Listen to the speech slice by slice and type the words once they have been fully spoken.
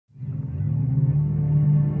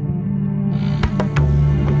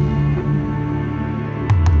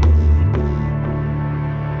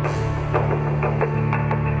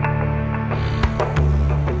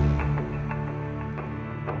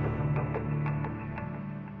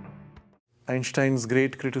Einstein's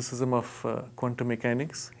great criticism of quantum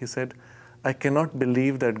mechanics. He said, "I cannot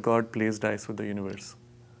believe that God plays dice with the universe."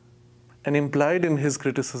 And implied in his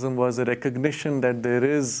criticism was a recognition that there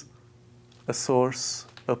is a source,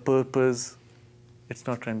 a purpose. It's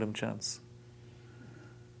not random chance.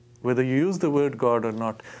 Whether you use the word God or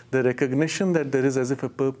not, the recognition that there is as if a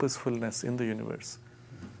purposefulness in the universe,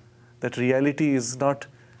 that reality is not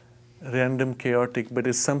random, chaotic, but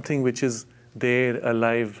is something which is there,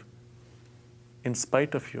 alive, in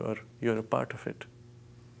spite of you're a part of it.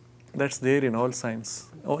 That's there in all science,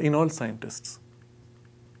 or in all scientists.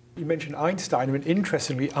 You mentioned Einstein. I mean,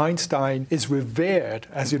 interestingly, Einstein is revered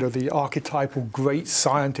as, the archetypal great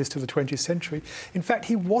scientist of the 20th century. In fact,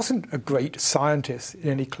 he wasn't a great scientist in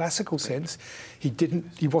any classical sense. He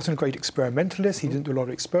wasn't a great experimentalist. He didn't do a lot of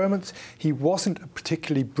experiments. He wasn't a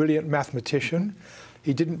particularly brilliant mathematician.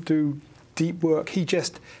 He didn't do deep work. He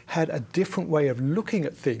just had a different way of looking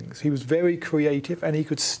at things. He was very creative, and he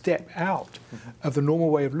could step out of the normal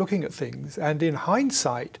way of looking at things. And in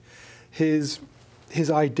hindsight, his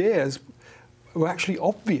ideas were actually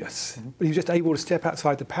obvious, but he was just able to step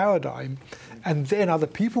outside the paradigm, and then other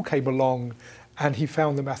people came along and he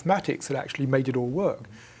found the mathematics that actually made it all work.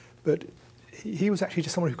 But he was actually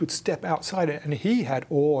just someone who could step outside it, and he had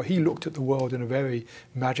awe. He looked at the world in a very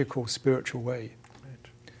magical, spiritual way.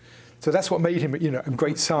 So that's what made him, a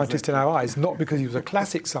great scientist in our eyes, not because he was a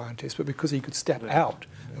classic scientist, but because he could step out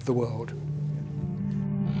of the world.